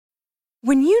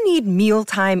When you need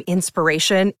mealtime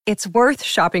inspiration, it's worth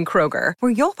shopping Kroger,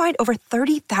 where you'll find over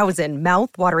 30,000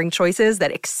 mouth-watering choices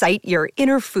that excite your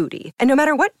inner foodie. And no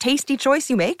matter what tasty choice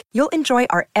you make, you'll enjoy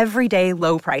our everyday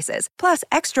low prices, plus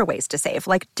extra ways to save,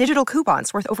 like digital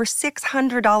coupons worth over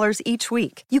 $600 each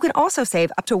week. You can also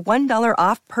save up to $1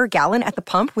 off per gallon at the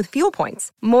pump with fuel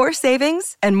points. More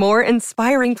savings and more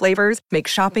inspiring flavors make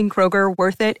shopping Kroger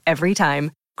worth it every time.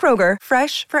 Kroger,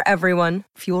 fresh for everyone.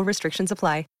 Fuel restrictions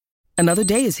apply. Another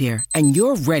day is here, and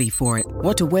you're ready for it.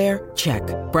 What to wear? Check.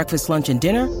 Breakfast, lunch, and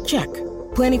dinner? Check.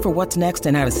 Planning for what's next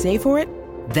and how to save for it?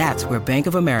 That's where Bank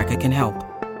of America can help.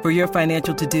 For your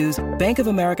financial to-dos, Bank of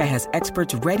America has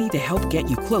experts ready to help get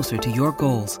you closer to your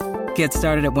goals. Get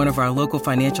started at one of our local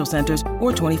financial centers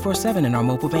or 24/7 in our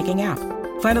mobile banking app.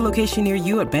 Find a location near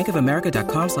you at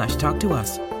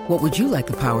bankofamerica.com/talktous. What would you like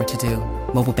the power to do?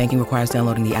 Mobile banking requires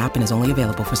downloading the app and is only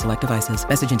available for select devices.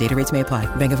 Message and data rates may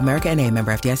apply. Bank of America N.A.,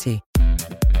 member FDIC.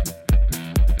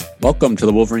 Welcome to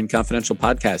the Wolverine Confidential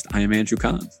Podcast. I am Andrew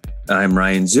Collins. I'm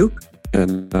Ryan Zook.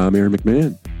 And I'm Aaron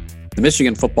McMahon. The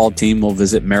Michigan football team will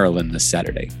visit Maryland this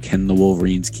Saturday. Can the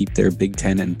Wolverines keep their Big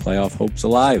Ten and playoff hopes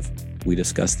alive? We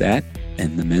discuss that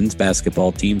and the men's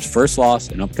basketball team's first loss,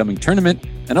 an upcoming tournament,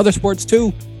 and other sports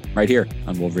too, right here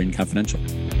on Wolverine Confidential.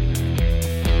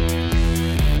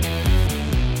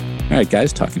 All right,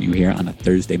 guys, talking to you here on a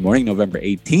Thursday morning, November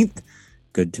 18th.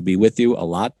 Good to be with you. A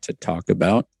lot to talk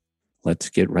about. Let's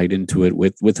get right into it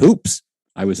with hoops.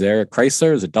 I was there at Chrysler.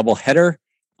 It was a doubleheader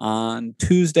on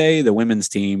Tuesday. The women's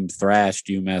team thrashed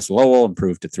UMass Lowell,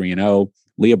 improved to 3-0.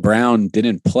 Leah Brown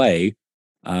didn't play.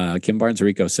 Kim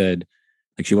Barnes-Rico said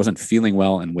she wasn't feeling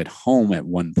well and went home at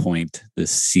one point this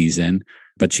season,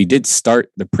 but she did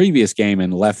start the previous game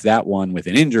and left that one with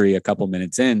an injury a couple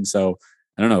minutes in. So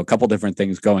I don't know, a couple different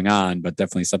things going on, but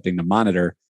definitely something to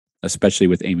monitor, especially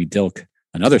with Amy Dilk,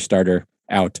 another starter,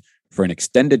 out for an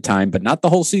extended time, but not the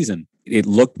whole season. It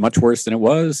looked much worse than it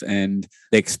was, and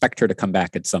they expect her to come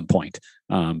back at some point.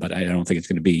 But I don't think it's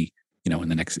going to be, in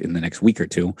the next week or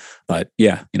two. But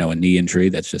yeah, a knee injury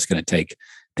that's just going to take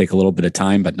a little bit of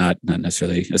time, but not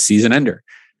necessarily a season ender.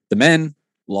 The men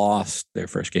lost their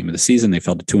first game of the season. They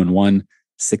fell to 2-1,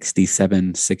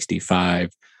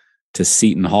 67-65 to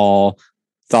Seton Hall.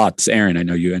 Thoughts, Aaron? I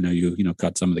know you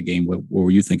caught some of the game. What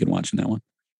were you thinking watching that one?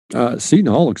 Seton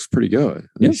Hall looks pretty good.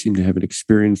 Yeah. They seem to have an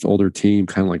experienced older team,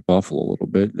 kind of like Buffalo a little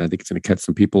bit. And I think it's going to catch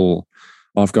some people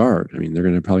off guard. I mean, they're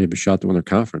going to probably have a shot to win their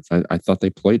conference. I thought they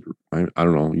played, I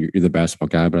don't know, you're the basketball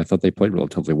guy, but I thought they played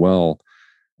relatively well.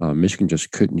 Michigan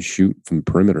just couldn't shoot from the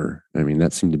perimeter. I mean,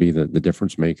 that seemed to be the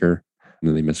difference maker. And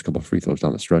then they missed a couple of free throws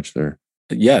down the stretch there.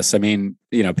 Yes. I mean,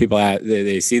 people,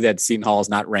 they see that Seton Hall is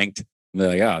not ranked. They're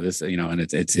like, oh, this, and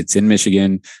it's in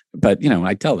Michigan. But,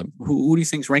 I tell them, who do you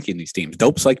think's ranking these teams?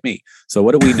 Dopes like me. So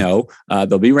what do we know?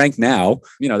 They'll be ranked now.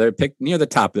 They're picked near the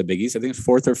top of the Big East. I think it's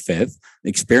 4th or 5th.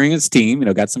 Experienced team,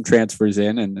 got some transfers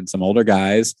in and some older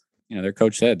guys. Their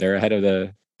coach said they're ahead of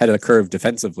the curve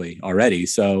defensively already.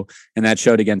 So, and that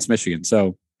showed against Michigan.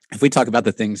 So if we talk about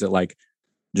the things that like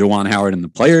Juwan Howard and the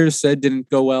players said didn't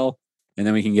go well, and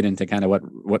then we can get into kind of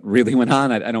what really went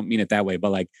on. I don't mean it that way,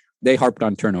 but they harped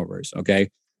on turnovers.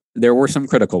 Okay. There were some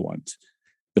critical ones,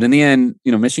 but in the end,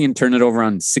 Michigan turned it over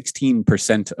on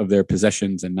 16% of their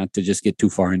possessions, and not to just get too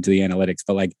far into the analytics,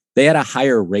 but they had a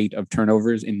higher rate of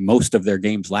turnovers in most of their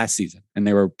games last season, and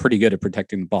they were pretty good at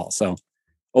protecting the ball. So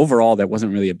overall, that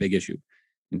wasn't really a big issue.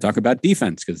 And talk about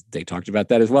defense, because they talked about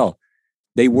that as well.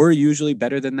 They were usually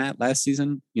better than that last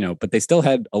season, but they still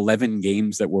had 11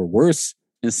 games that were worse,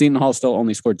 and Seton Hall still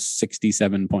only scored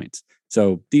 67 points.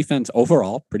 So defense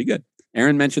overall, pretty good.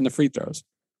 Aaron mentioned the free throws.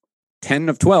 10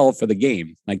 of 12 for the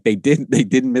game. They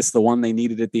didn't miss the one they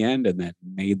needed at the end, and that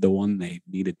made the one they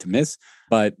needed to miss,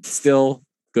 but still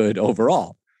good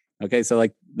overall. Okay. So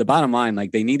the bottom line,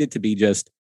 they needed to be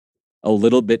just a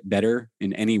little bit better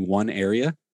in any one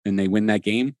area, and they win that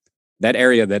game. That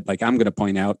area that I'm going to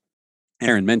point out,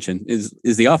 Aaron mentioned, is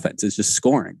the offense. It's just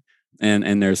scoring.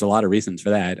 And there's a lot of reasons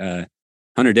for that.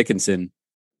 Hunter Dickinson,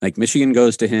 Michigan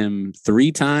goes to him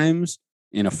 3 times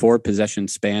in a 4-possession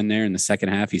span there in the second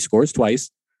half. He scores twice,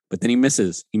 but then he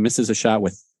misses. He misses a shot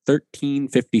with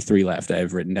 13:53 left. I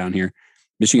have written down here.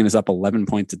 Michigan is up 11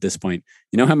 points at this point.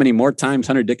 You know how many more times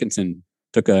Hunter Dickinson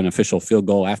took an official field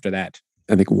goal after that?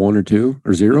 I think 1 or 2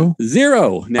 or 0.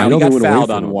 0. Now he got fouled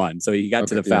on 1, so he got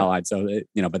to the foul line. So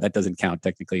but that doesn't count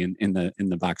technically in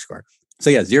the box score.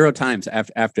 So yeah, 0 times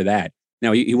after that.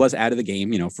 Now he was out of the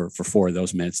game, for 4 of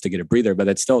those minutes to get a breather, but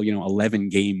it's still 11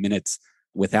 game minutes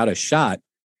without a shot.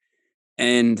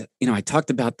 And I talked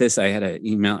about this. I had a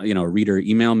reader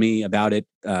email me about it.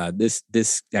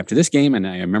 This after this game, and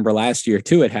I remember last year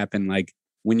too. It happened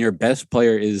when your best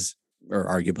player is, or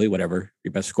arguably whatever,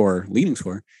 your best scorer, leading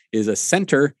scorer, is a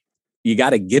center, you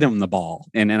got to get him the ball.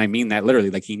 And I mean that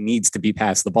literally, like he needs to be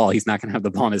past the ball. He's not going to have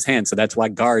the ball in his hand. So that's why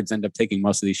guards end up taking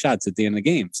most of these shots at the end of the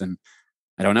games. And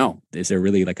I don't know, is there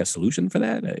really like a solution for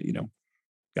that?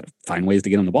 Got to find ways to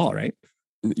get on the ball, right?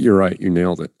 You're right. You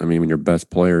nailed it. I mean, when your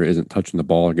best player isn't touching the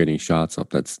ball or getting shots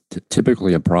up, that's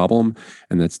typically a problem,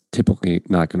 and that's typically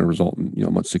not going to result in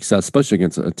much success, especially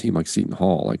against a team like Seton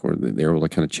Hall, like where they're able to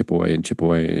kind of chip away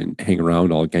and hang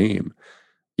around all game.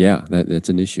 Yeah, that's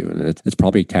an issue, and it's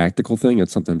probably a tactical thing.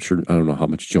 It's something I'm sure, I don't know how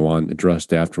much Juwan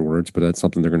addressed afterwards, but that's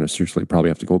something they're going to seriously probably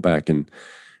have to go back and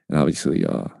obviously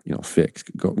fix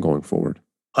going forward.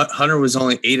 Hunter was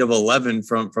only 8 of 11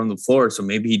 from the floor, so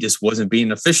maybe he just wasn't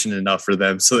being efficient enough for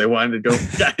them. So they wanted to go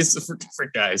guys for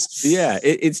different guys. Yeah,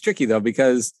 it's tricky though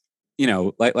because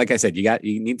like I said,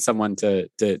 you need someone to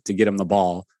get him the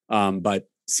ball. But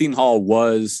Seton Hall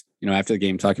was after the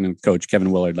game talking to Coach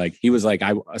Kevin Willard, like he was like,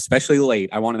 I especially late,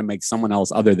 I wanted to make someone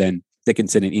else other than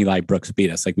Dickinson and Eli Brooks beat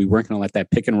us. Like we weren't going to let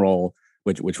that pick and roll,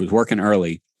 which was working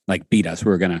early, like beat us. We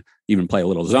were going to even play a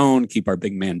little zone, keep our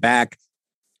big man back,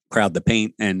 crowd the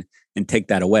paint and take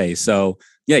that away. So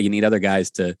yeah, you need other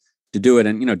guys to do it.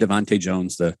 And, Devontae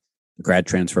Jones, the grad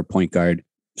transfer point guard,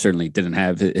 certainly didn't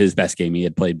have his best game. He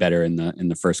had played better in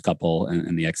the first couple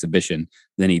in the exhibition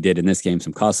than he did in this game.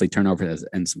 Some costly turnovers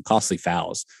and some costly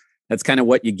fouls. That's kind of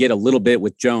what you get a little bit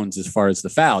with Jones as far as the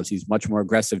fouls. He's much more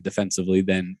aggressive defensively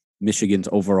than Michigan's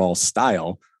overall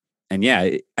style. And yeah,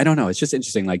 I don't know. It's just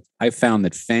interesting. Like I found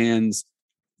that fans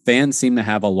seem to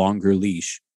have a longer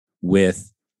leash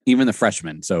with even the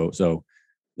freshmen. So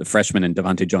the freshmen and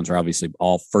Devontae Jones are obviously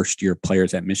all first-year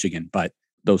players at Michigan, but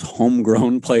those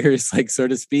homegrown players, like so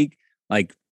to speak,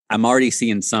 like I'm already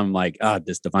seeing some like,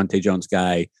 this Devontae Jones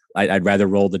guy, I'd rather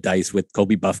roll the dice with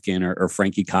Kobe Buffkin or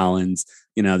Frankie Collins.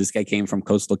 This guy came from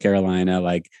Coastal Carolina,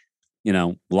 like,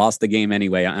 lost the game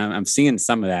anyway. I'm seeing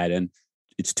some of that, and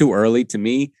it's too early to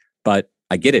me, but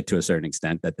I get it to a certain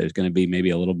extent that there's going to be maybe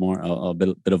a little more, a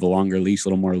bit of a longer leash, a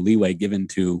little more leeway given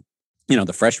to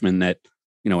the freshmen that,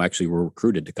 actually were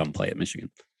recruited to come play at Michigan.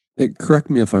 Correct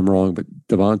me if I'm wrong, but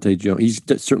Devontae Jones, he's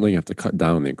certainly have to cut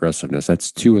down on the aggressiveness.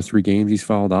 That's 2 or 3 games he's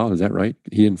fouled out. Is that right?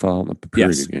 He didn't foul in the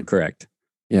previous game. Correct.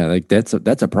 Yeah, like that's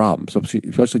a problem. So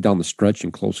especially down the stretch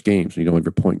in close games, you don't have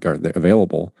your point guard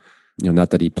available.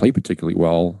 Not that he played particularly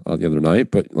well the other night,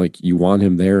 but like you want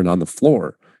him there and on the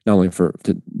floor, not only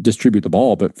to distribute the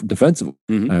ball, but defensively.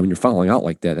 Mm-hmm. When you're fouling out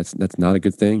like that, that's not a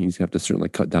good thing. He's have to certainly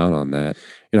cut down on that.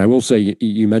 And I will say,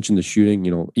 you mentioned the shooting.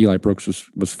 Eli Brooks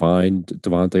was fine.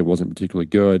 Devontae wasn't particularly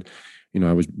good.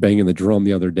 I was banging the drum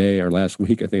the other day or last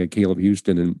week. I think at Caleb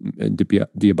Houston and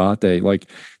Diabate, like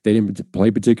they didn't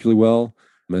play particularly well.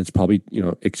 I mean, it's probably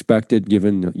expected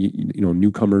given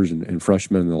newcomers and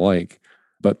freshmen and the like.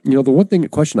 But, the one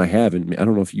question I have, and I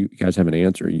don't know if you guys have an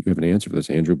answer. You have an answer for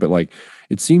this, Andrew, but like,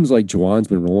 it seems like Juwan's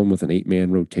been rolling with an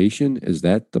 8-man rotation. Is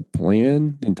that the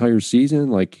plan the entire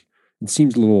season? Like, it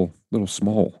seems a little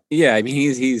small. Yeah. I mean,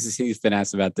 he's been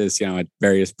asked about this, at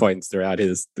various points throughout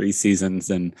his 3 seasons.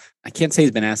 And I can't say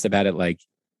he's been asked about it like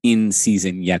in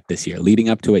season yet this year, leading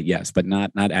up to it. Yes, but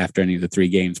not after any of the 3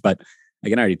 games, but I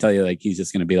can already tell you, like, he's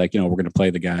just going to be like, we're going to play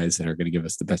the guys that are going to give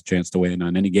us the best chance to win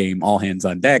on any game, all hands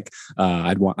on deck.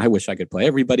 I wish I could play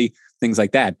everybody, things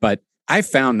like that. But I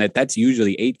found that that's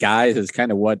usually 8 guys is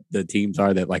kind of what the teams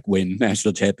are that like win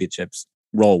national championships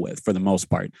roll with for the most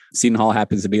part. Seton Hall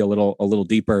happens to be a little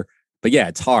deeper, but yeah,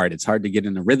 it's hard. It's hard to get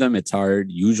in the rhythm. It's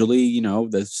hard. Usually,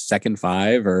 the second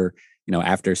 5 or,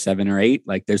 after 7 or 8,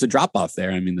 like there's a drop off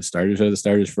there. I mean, the starters are the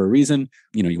starters for a reason.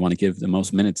 You want to give the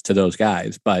most minutes to those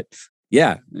guys, but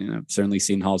yeah, certainly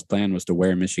Seton Hall's plan was to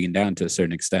wear Michigan down to a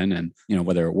certain extent. And,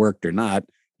 whether it worked or not,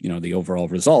 the overall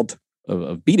result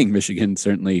of beating Michigan,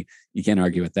 certainly you can't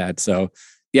argue with that. So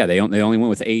yeah, they only went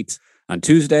with 8 on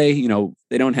Tuesday.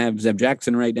 They don't have Zeb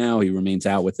Jackson right now. He remains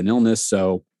out with an illness.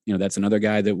 So, that's another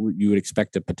guy that you would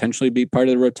expect to potentially be part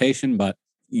of the rotation, but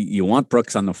you want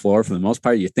Brooks on the floor for the most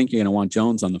part. You think you're going to want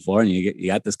Jones on the floor, and you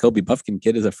got this Kobe Buffkin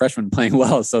kid as a freshman playing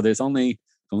well. So there's only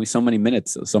so many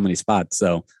minutes, so many spots.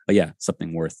 So, but yeah,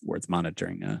 something worth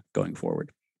monitoring going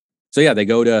forward. So yeah,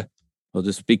 we'll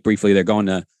just speak briefly. They're going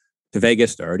to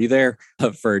Vegas. They're already there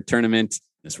for a tournament,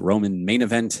 this Roman main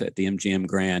event at the MGM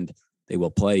Grand. They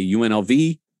will play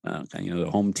UNLV, the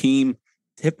home team.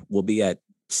 Tip will be at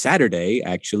Saturday,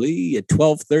 actually, at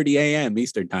 12:30 a.m.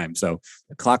 Eastern time. So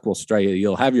the clock will strike.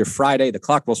 You'll have your Friday. The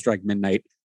clock will strike midnight,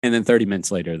 and then 30 minutes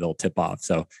later, they'll tip off.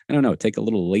 So I don't know, take a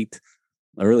little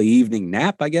early evening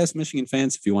nap, I guess, Michigan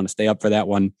fans, if you want to stay up for that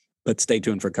one. But stay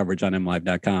tuned for coverage on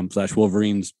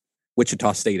mlive.com/Wolverines.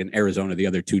 Wichita State and Arizona, the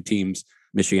other 2 teams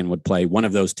Michigan would play one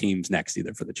of those teams next,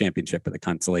 either for the championship or the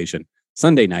consolation.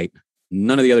 Sunday night,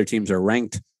 none of the other teams are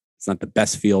ranked. It's not the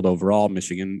best field overall.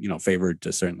 Michigan, favored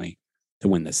to certainly to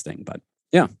win this thing. But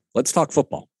yeah, let's talk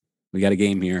football. We got a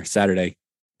game here Saturday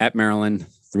at Maryland,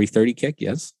 3:30 kick.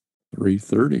 Yes.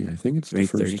 3:30. I think it's the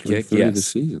first 3:30 of the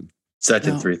season.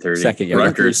 Second 3:30. Second, yeah.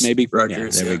 Rutgers maybe.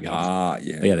 Rutgers. Yeah, there we go.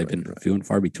 Yeah. They've been few and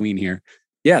far between here.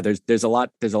 Yeah, there's a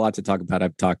lot to talk about.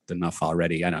 I've talked enough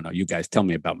already. I don't know. You guys tell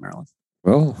me about Maryland.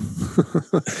 Well,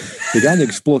 they got an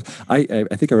explosive. I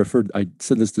think I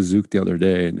said this to Zook the other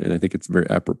day, and I think it's very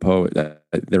apropos that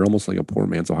they're almost like a poor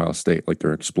man's Ohio State. Like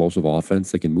they're explosive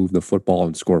offense. They can move the football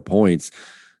and score points.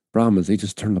 Problem is they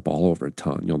just turn the ball over a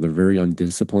ton. They're very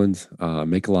undisciplined,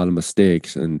 make a lot of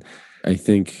mistakes. And I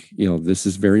think, this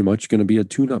is very much going to be a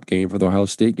tune-up game for the Ohio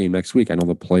State game next week. I know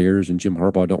the players and Jim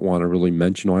Harbaugh don't want to really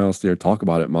mention Ohio State or talk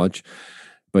about it much.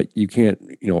 But you can't,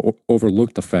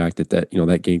 overlook the fact that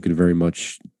that game could very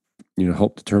much,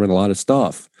 help determine a lot of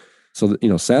stuff. So,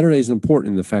 Saturday is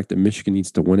important in the fact that Michigan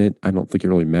needs to win it. I don't think it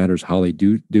really matters how they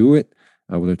do it,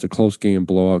 whether it's a close game,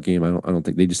 blowout game. I don't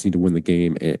think they just need to win the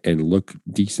game and look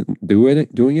decent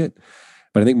doing it.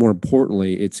 But I think more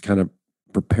importantly, it's kind of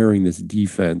preparing this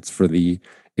defense for the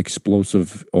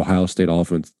explosive Ohio State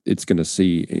offense it's going to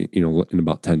see, in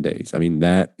about 10 days. I mean,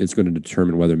 that is going to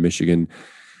determine whether Michigan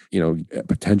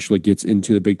potentially gets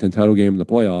into the Big Ten title game in the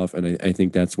playoff. And I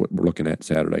think that's what we're looking at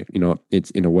Saturday.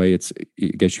 It's in a way, I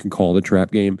guess you can call it a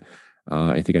trap game.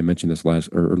 I think I mentioned this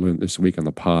earlier this week on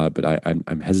the pod, but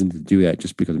I'm hesitant to do that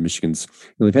just because Michigan's,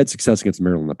 they've had success against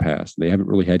Maryland in the past. They haven't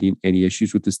really had any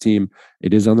issues with this team.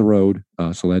 It is on the road.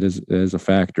 So that is a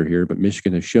factor here, but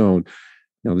Michigan has shown,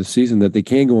 this season that they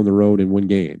can go on the road and win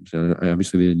games. And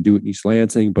obviously they didn't do it in East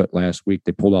Lansing, but last week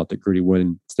they pulled out the gritty win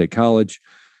in State College.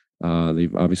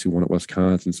 They've obviously won at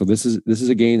Wisconsin. So this is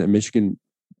a game that Michigan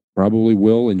probably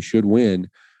will and should win.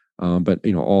 But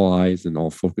all eyes and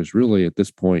all focus really at this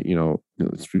point,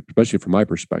 especially from my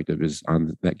perspective, is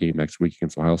on that game next week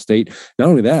against Ohio State. Not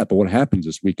only that, but what happens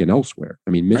this weekend elsewhere.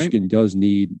 I mean, Michigan does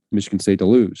need Michigan State to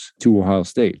lose to Ohio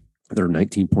State. They're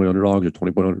 19-point underdogs or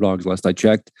 20-point underdogs last I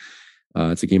checked.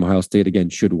 It's a game Ohio State again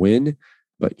should win.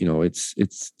 But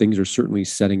it's things are certainly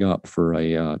setting up for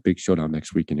a big showdown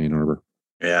next week in Ann Arbor.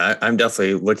 Yeah, I'm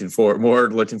definitely looking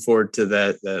forward to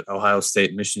that Ohio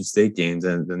State Michigan State game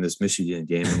than this Michigan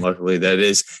game. And luckily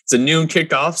it's a noon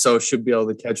kickoff, so should be able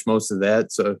to catch most of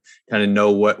that. So kind of know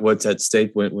what's at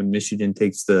stake when Michigan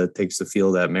takes the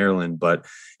field at Maryland. But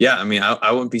yeah, I mean,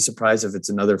 I wouldn't be surprised if it's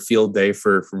another field day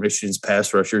for Michigan's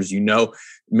pass rushers.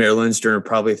 Maryland's going to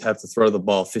probably have to throw the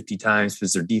ball 50 times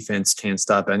because their defense can't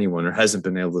stop anyone or hasn't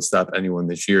been able to stop anyone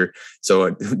this year. So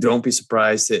don't be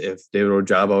surprised if David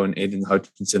Ojabo and Aiden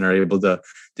Hutchinson are able to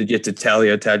get to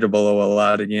Talia Tagovailoa a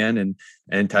lot again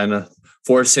and kind of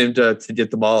force him to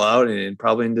get the ball out and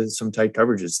probably into some tight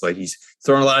coverages. Like he's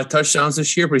thrown a lot of touchdowns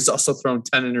this year, but he's also thrown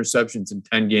 10 interceptions in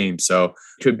 10 games. So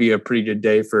it could be a pretty good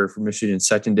day for Michigan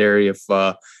secondary if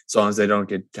as long as they don't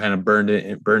get kind of burned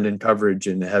in coverage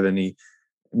and have any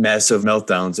massive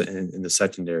meltdowns in the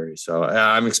secondary. So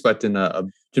I'm expecting a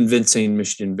convincing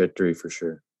Michigan victory for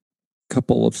sure.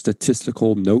 Couple of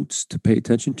statistical notes to pay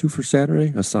attention to for Saturday.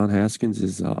 Hassan Haskins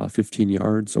is 15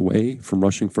 yards away from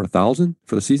rushing for 1,000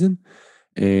 for the season.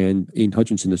 And Aiden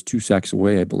Hutchinson is 2 sacks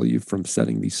away, I believe, from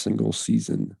setting the single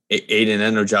season. Aiden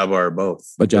and Ojabo are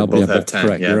both. Ojabo both have 10.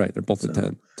 Correct, yeah. You're right. They're both at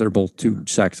 10. They're both 2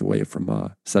 sacks away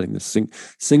from setting the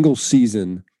single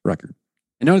season record.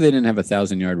 I know they didn't have a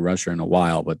 1,000-yard rusher in a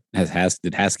while, but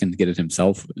did Haskins get it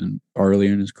himself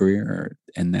earlier in his career? Or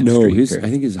in that no, I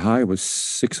think his high was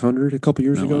 600 a couple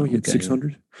years ago. He had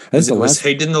 600. Was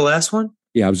Hayden the last one?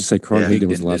 Yeah, I was just saying Cron Hayden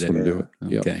was the last one to do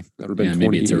it. Okay. Yep. That would have been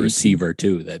maybe it's a receiver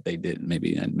too that they did.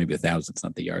 Maybe 1,000's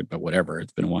not the yard, but whatever.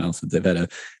 It's been a while since they've had a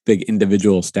big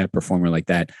individual stat performer like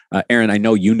that. Aaron, I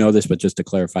know you know this, but just to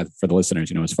clarify for the listeners,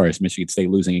 as far as Michigan State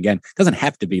losing again, it doesn't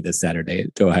have to be this Saturday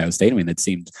to Ohio State. I mean, that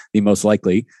seems the most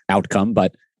likely outcome,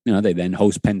 but they then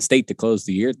host Penn State to close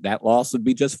the year. That loss would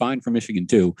be just fine for Michigan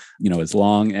too, as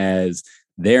long as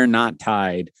they're not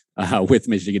tied with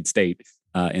Michigan State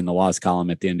in the loss column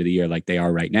at the end of the year like they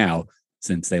are right now,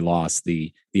 since they lost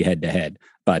the head-to-head.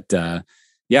 But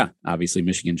obviously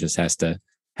Michigan just has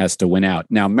to win out.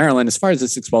 Now Maryland, as far as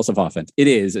this explosive offense, it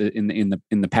is in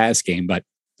the pass game. But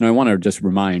I want to just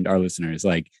remind our listeners,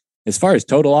 like as far as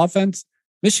total offense,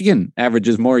 Michigan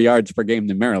averages more yards per game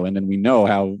than Maryland, and we know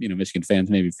how Michigan fans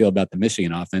maybe feel about the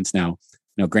Michigan offense. Now,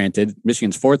 granted,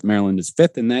 Michigan's 4th, Maryland is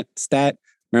 5th in that stat.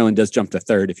 Maryland does jump to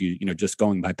 3rd if you just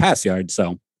going by pass yards.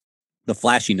 So the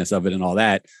flashiness of it and all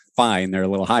that, fine, they're a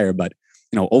little higher, but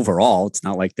overall, it's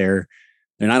not like they're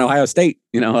they're not Ohio State,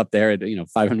 up there at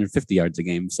 550 yards a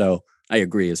game. So I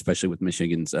agree, especially with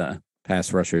Michigan's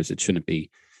pass rushers, it shouldn't be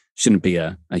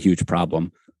a huge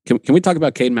problem. Can we talk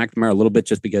about Cade McNamara a little bit,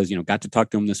 just because got to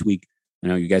talk to him this week? I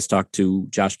know you guys talked to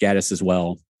Josh Gaddis as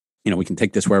well. We can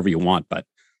take this wherever you want, but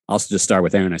I'll also just start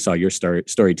with Aaron. I saw your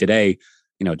story today.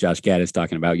 Josh Gaddis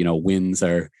talking about wins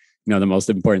are the most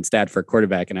important stat for a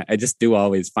quarterback, and I just do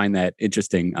always find that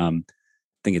interesting. I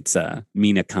think it's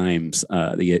Mina Kimes,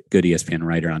 the good ESPN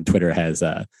writer on Twitter, has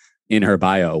in her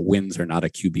bio, wins are not a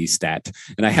QB stat.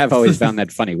 And I have always found that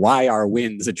funny. Why are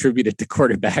wins attributed to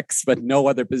quarterbacks, but no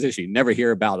other position? You never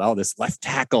hear about, this left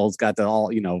tackle's got the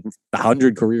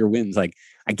 100 career wins. Like,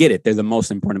 I get it. They're the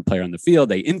most important player on the field.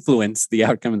 They influence the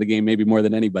outcome of the game maybe more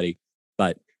than anybody.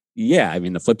 But yeah, I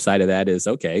mean, the flip side of that is,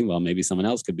 okay, well, maybe someone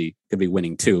else could be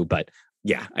winning too. But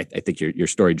yeah, I think your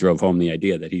story drove home the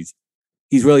idea that he's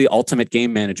really ultimate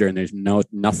game manager, and there's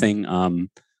nothing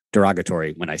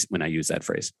derogatory when I use that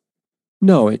phrase.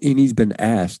 No, and he's been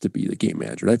asked to be the game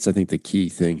manager. That's, I think, the key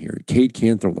thing here. Cade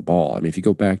can throw the ball. I mean, if you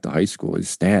go back to high school, his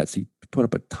stats, he put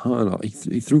up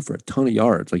he threw for a ton of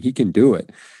yards. Like, he can do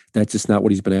it. That's just not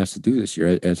what he's been asked to do this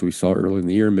year. As we saw earlier in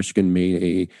the year, Michigan made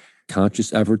a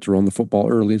conscious effort to run the football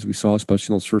early, as we saw,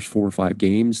 especially in those first 4 or 5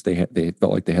 games. They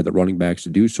felt like they had the running backs to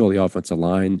do so. The offensive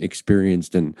line,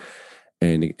 experienced and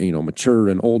mature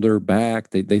and older back.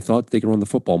 They thought they could run the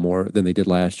football more than they did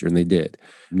last year, and they did.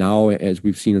 Now, as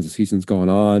we've seen as the season's gone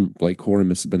on, Blake Corum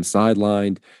has been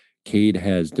sidelined. Cade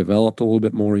has developed a little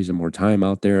bit more. He's in more time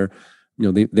out there.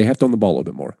 They have to own the ball a little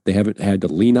bit more. They haven't had to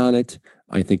lean on it.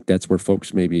 I think that's where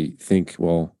folks maybe think,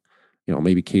 well,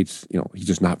 maybe Cade's, he's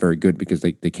just not very good because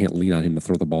they can't lean on him to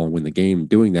throw the ball and win the game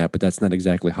doing that. But that's not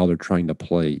exactly how they're trying to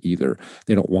play either.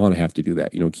 They don't want to have to do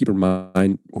that. Keep in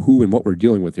mind who and what we're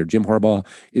dealing with here. Jim Harbaugh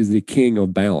is the king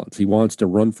of balance. He wants to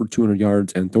run for 200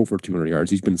 yards and throw for 200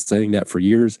 yards. He's been saying that for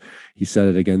years. He said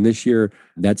it again this year.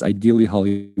 That's ideally how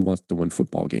he wants to win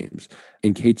football games.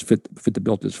 And Cade's fit the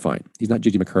bill is fine. He's not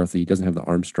J.J. McCarthy. He doesn't have the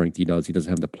arm strength he does. He doesn't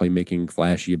have the playmaking,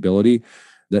 flashy ability.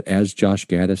 That, as Josh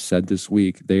Gaddis said this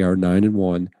week, they are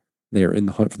 9-1. They are in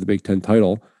the hunt for the Big Ten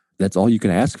title. That's all you can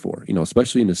ask for,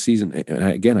 especially in the season.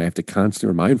 And I have to constantly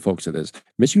remind folks of this.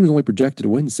 Michigan was only projected to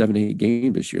win 7-8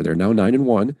 games this year. They're now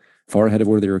 9-1, far ahead of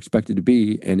where they were expected to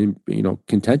be, and in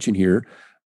contention here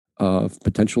of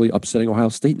potentially upsetting Ohio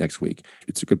State next week.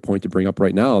 It's a good point to bring up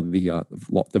right now. The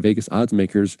Vegas odds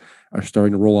makers are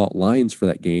starting to roll out lines for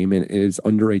that game, and it is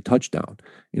under a touchdown.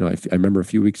 I remember a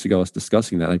few weeks ago us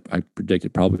discussing that. I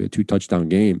predicted probably a 2-touchdown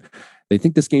game. They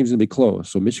think this game's going to be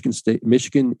close. So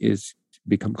Michigan is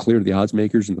become clear to the odds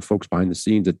makers and the folks behind the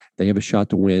scenes that they have a shot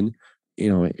to win.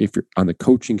 If you're on the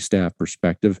coaching staff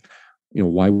perspective,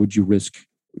 why would you risk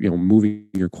moving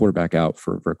your quarterback out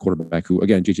for a quarterback who,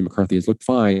 again, J.J. McCarthy has looked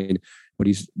fine, but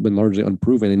he's been largely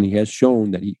unproven, and he has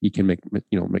shown that he can make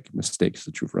mistakes as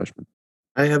a true freshman.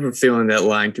 I have a feeling that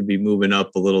line could be moving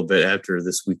up a little bit after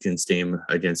this weekend's game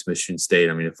against Michigan State.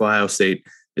 I mean, if Ohio State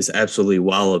is absolutely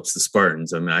wallops the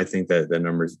Spartans, I mean, I think that the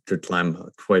numbers could climb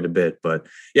quite a bit. But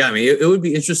yeah, I mean, it would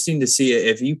be interesting to see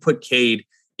if you put Cade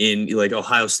in like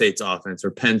Ohio State's offense or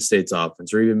Penn State's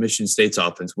offense or even Michigan State's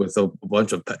offense with a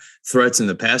bunch of threats in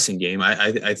the passing game.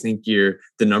 I think the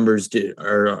numbers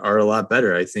are a lot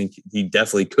better. I think he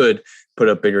definitely could put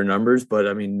up bigger numbers, but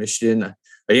I mean, Michigan,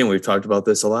 again, we've talked about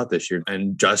this a lot this year,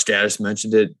 and Josh Gaddis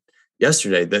mentioned it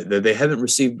yesterday that they haven't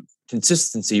received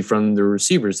consistency from the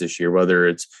receivers this year, whether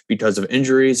it's because of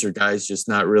injuries or guys just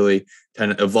not really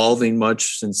kind of evolving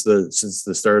much since the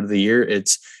start of the year. It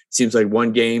seems like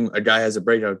one game, a guy has a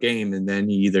breakout game and then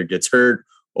he either gets hurt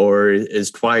or is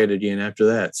quiet again after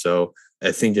that. So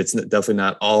I think it's definitely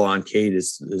not all on Cade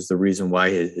is the reason why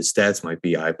his stats might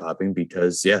be eye popping,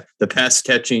 because the pass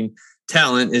catching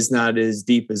talent is not as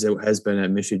deep as it has been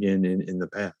at Michigan in the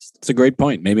past. It's a great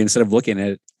point. Maybe instead of looking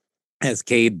at it as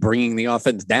Cade bringing the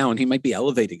offense down, he might be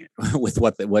elevating it with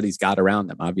what he's got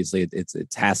around him. Obviously,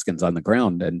 it's Haskins on the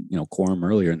ground and Corum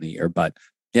earlier in the year, but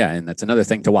yeah, and that's another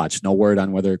thing to watch. No word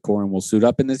on whether Corum will suit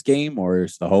up in this game, or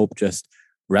is the hope just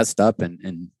rest up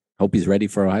and hope he's ready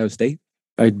for Ohio State?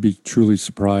 I'd be truly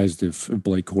surprised if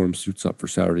Blake Corum suits up for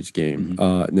Saturday's game.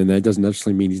 And then that doesn't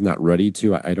necessarily mean he's not ready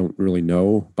to. I don't really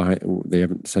know. They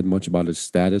haven't said much about his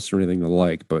status or anything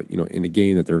alike. But, in a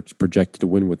game that they're projected to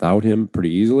win without him pretty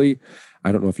easily,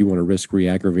 I don't know if you want to risk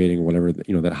re-aggravating whatever,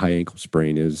 that high ankle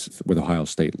sprain is with Ohio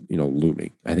State,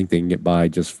 looming. I think they can get by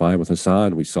just fine with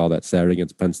Hassan. We saw that Saturday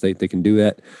against Penn State. They can do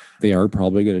that. They are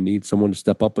probably going to need someone to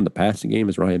step up in the passing game,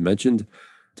 as Ryan mentioned,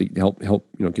 to help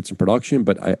get some production,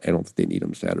 but I don't think they need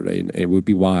him Saturday. And it would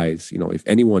be wise, if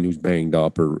anyone who's banged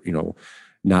up or,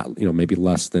 not, maybe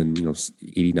less than,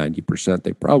 80, 90%,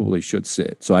 they probably should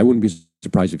sit. So I wouldn't be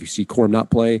surprised if you see Corum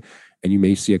not play, and you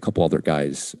may see a couple other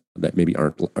guys that maybe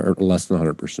aren't less than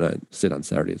 100% sit on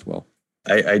Saturday as well.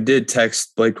 I did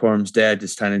text Blake Corum's dad,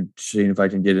 just kind of seeing if I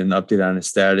can get an update on his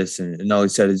status. And all he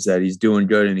said is that he's doing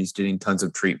good and he's getting tons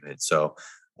of treatment. So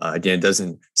again, it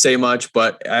doesn't say much,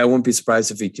 but I wouldn't be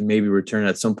surprised if he can maybe return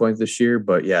at some point this year.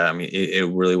 But yeah, I mean,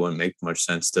 it really wouldn't make much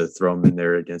sense to throw him in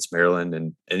there against Maryland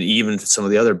and even some of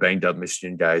the other banged up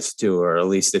Michigan guys too, or at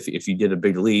least if you get a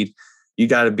big lead, you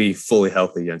got to be fully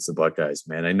healthy against the Buckeyes,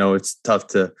 man. I know it's tough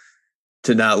to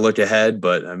not look ahead,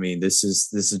 but I mean, this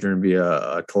is going to be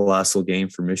a colossal game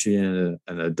for Michigan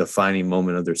and a defining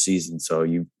moment of their season. So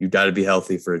you got to be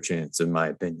healthy for a chance, in my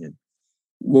opinion.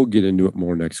 We'll get into it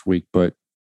more next week, but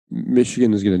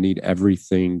Michigan is going to need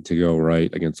everything to go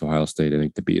right against Ohio State, I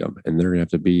think, to beat them. And they're going to have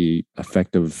to be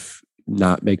effective,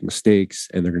 not make mistakes,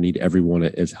 and they're going to need everyone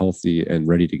as healthy and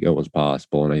ready to go as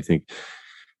possible. And I think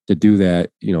to do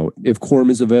that, if Corum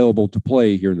is available to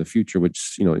play here in the future,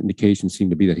 which, indications seem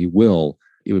to be that he will,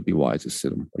 it would be wise to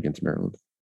sit him against Maryland.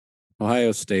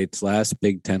 Ohio State's last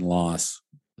Big Ten loss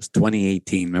was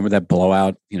 2018. Remember that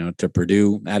blowout, to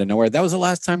Purdue out of nowhere? That was the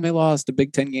last time they lost a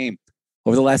Big Ten game.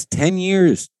 Over the last 10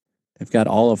 years, they've got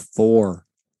all of 4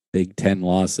 Big Ten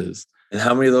losses. And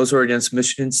how many of those were against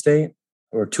Michigan State?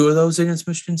 Or 2 of those against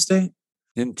Michigan State?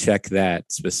 Didn't check that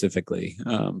specifically.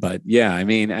 But yeah, I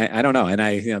mean, I don't know. And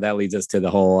that leads us to the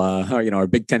whole, our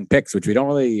Big Ten picks, which we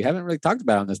haven't really talked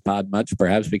about on this pod much,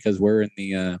 perhaps because we're in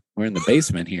the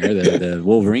basement here, the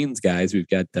Wolverines guys. We've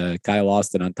got Kyle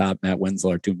Austin on top, Matt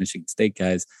Wenzel, our 2 Michigan State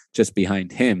guys just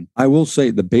behind him. I will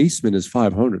say the basement is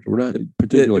 500. We're not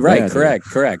particularly right. bad.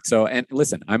 Correct. So, and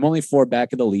listen, I'm only 4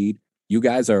 back of the lead. You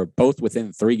guys are both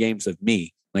within 3 games of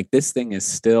me. Like, this thing is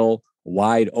still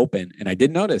wide open. And I did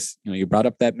notice, you brought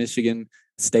up that Michigan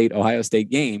State, Ohio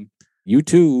State game. You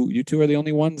two are the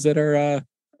only ones that are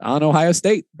on Ohio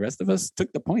State. The rest of us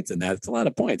took the points in that. It's a lot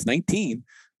of points, 19.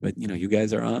 But you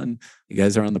guys are on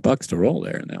the Bucks to roll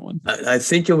there in that one. I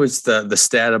think it was the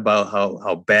stat about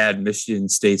how bad Michigan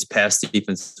State's pass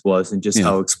defense was and just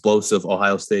how explosive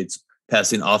Ohio State's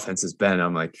passing offense has been.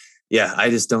 I'm like, yeah, I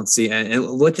just don't see. And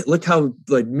look how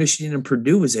like Michigan and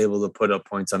Purdue was able to put up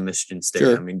points on Michigan State.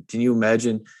 Sure. I mean, can you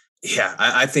imagine? Yeah,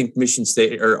 I think Michigan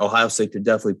State or Ohio State could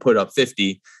definitely put up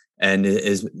 50. And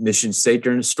is Michigan State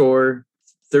going to score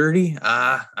 30?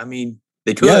 I mean,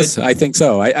 they could. Yes, I think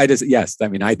so. I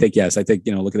think yes. I think,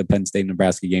 look at the Penn State,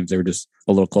 Nebraska games. They were just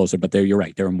a little closer, but you're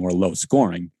right. They were more low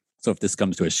scoring. So if this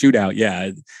comes to a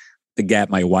shootout, the gap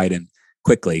might widen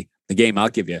quickly. The game I'll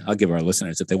give our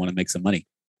listeners, if they want to make some money,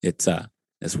 it's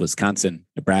Wisconsin,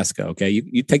 Nebraska. Okay.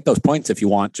 You take those points if you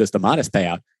want just a modest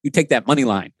payout. You take that money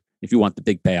line if you want the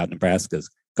big payout. Nebraska's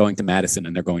going to Madison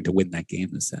and they're going to win that game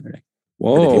this Saturday.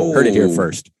 Whoa. Heard it here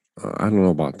first. I don't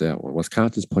know about that one.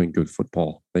 Wisconsin's playing good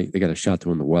football. They got a shot to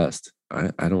win the West.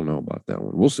 I don't know about that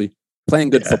one. We'll see.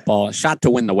 Playing good football, a shot to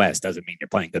win the West doesn't mean you're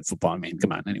playing good football. I mean,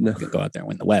 come on, anyone can go out there and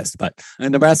win the West. But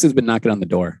Nebraska's been knocking on the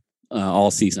door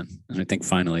all season, and I think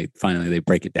finally they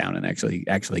break it down and actually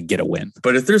get a win.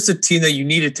 But if there's a team that you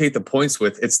need to take the points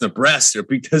with, it's Nebraska,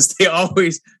 because they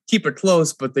always keep it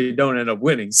close, but they don't end up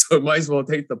winning. So it might as well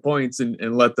take the points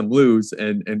and let them lose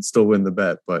and still win the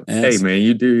bet. But hey, man,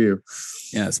 you do you.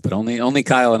 Yes, but only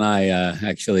Kyle and I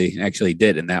actually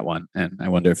did in that one, and I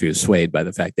wonder if he was swayed by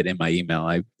the fact that in my email,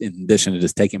 in addition to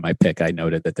just taking my pick, I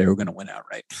noted that they were going to win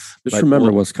outright.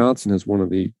 Remember, Wisconsin has one of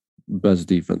the best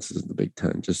defenses in the Big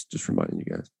Ten. Just reminding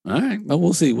you guys. All right, well,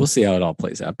 we'll see how it all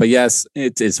plays out. But yes,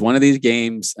 it's one of these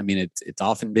games. I mean, it's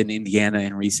often been Indiana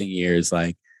in recent years,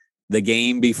 like the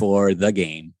game before the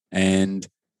game, and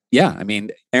yeah, I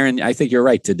mean, Aaron, I think you're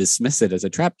right to dismiss it as a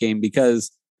trap game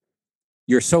because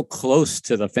you're so close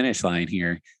to the finish line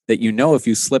here that if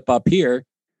you slip up here,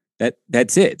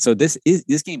 that's it. So this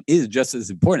game is just as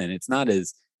important. It's not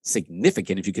as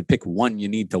significant. If you could pick one you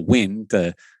need to win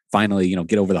to finally,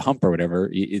 get over the hump or whatever,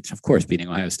 it's of course beating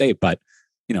Ohio State. But,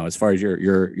 as far as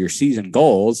your season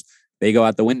goals, they go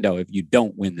out the window if you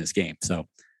don't win this game. So,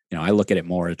 I look at it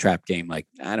more a trap game. Like,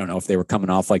 I don't know if they were coming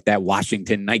off like that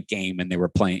Washington night game and they were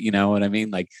playing, you know what I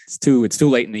mean? Like it's too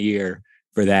late in the year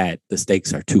for that. The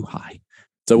stakes are too high.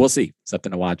 So we'll see.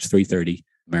 Something to watch. 3:30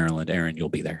 Maryland. Aaron, you'll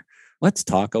be there. Let's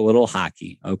talk a little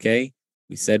hockey. Okay.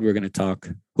 We said we're going to talk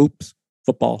hoops,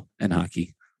 football, and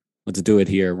hockey. Let's do it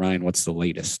here. Ryan, what's the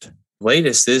latest?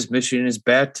 Latest is Michigan is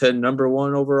back to number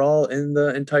 1 overall in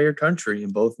the entire country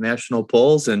in both national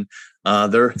polls. And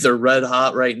they're red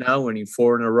hot right now, winning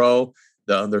 4 in a row.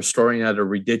 They're scoring at a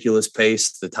ridiculous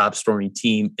pace. The top scoring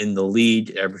team in the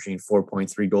league, averaging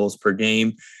 4.3 goals per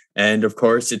game. And of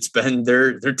course, it's been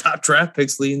their top draft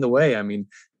picks leading the way. I mean,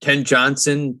 Ken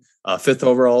Johnson, 5th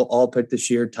overall all pick this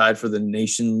year, tied for the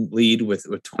nation lead with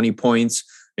 20 points.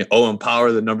 And Owen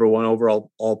Power, the number 1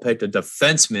 overall all pick, a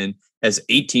defenseman, has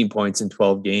 18 points in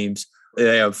 12 games.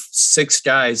 They have 6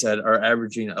 guys that are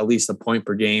averaging at least a point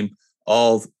per game,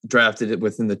 all drafted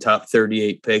within the top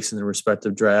 38 picks in the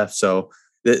respective drafts. So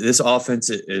this offense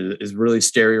is really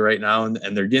scary right now,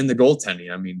 and they're getting the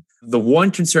goaltending. I mean, the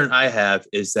one concern I have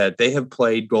is that they have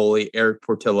played goalie Eric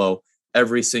Portillo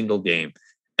every single game,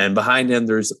 and behind him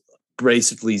there's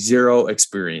basically zero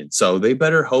experience. So they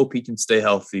better hope he can stay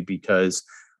healthy, because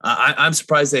I'm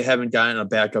surprised they haven't gotten a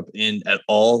backup in at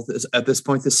all at this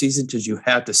point this season, because you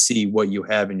have to see what you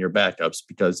have in your backups,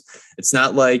 because it's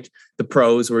not like the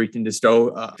pros where you can just go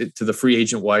to the free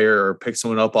agent wire or pick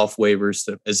someone up off waivers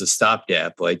as a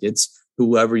stopgap. Like, it's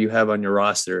whoever you have on your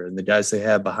roster, and the guys they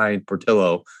have behind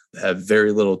Portillo have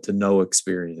very little to no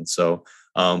experience. So,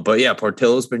 but yeah,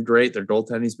 Portillo's been great. Their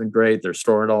goaltending's been great. They're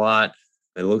scoring a lot.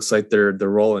 It looks like they're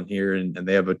rolling here, and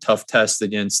they have a tough test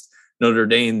against Notre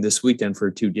Dame this weekend for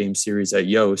a 2-game series at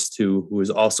Yost, who has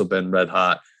also been red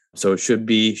hot. So it should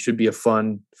be a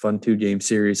fun 2-game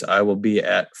series. I will be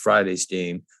at Friday's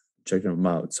game, checking them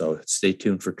out. So stay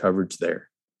tuned for coverage there.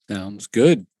 Sounds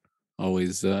good.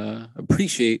 Always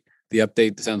appreciate the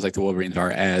update. It sounds like the Wolverines are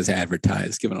as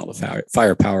advertised, given all the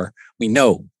firepower we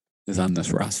know is on this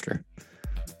roster.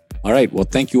 All right. Well,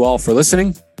 thank you all for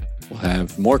listening. We'll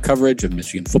have more coverage of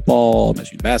Michigan football,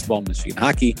 Michigan basketball, Michigan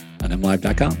hockey on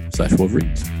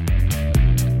mlive.com/Wolverines.